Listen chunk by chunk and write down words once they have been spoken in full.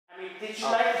did you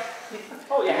like?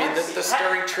 Oh yeah. You mean the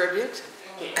stirring tribute?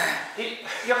 Okay.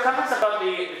 Your comments about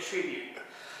the tribute.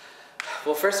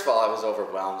 Well, first of all, I was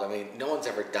overwhelmed. I mean, no one's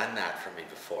ever done that for me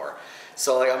before.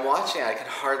 So like I'm watching, I can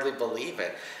hardly believe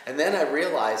it. And then I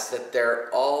realized that they're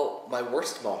all my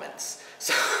worst moments.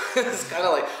 So it's kind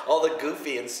of like all the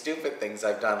goofy and stupid things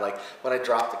I've done, like when I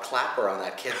dropped the clapper on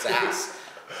that kid's ass.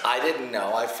 I didn't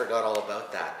know, I forgot all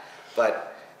about that.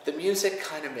 But the music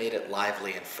kind of made it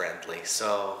lively and friendly,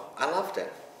 so I loved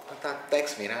it. I thought,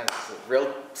 thanks Mina, it's a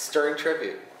real stirring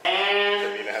tribute.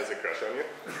 And Mina has a crush on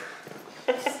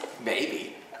you?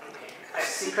 Maybe. a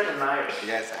secret admirer.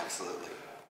 Yes, absolutely.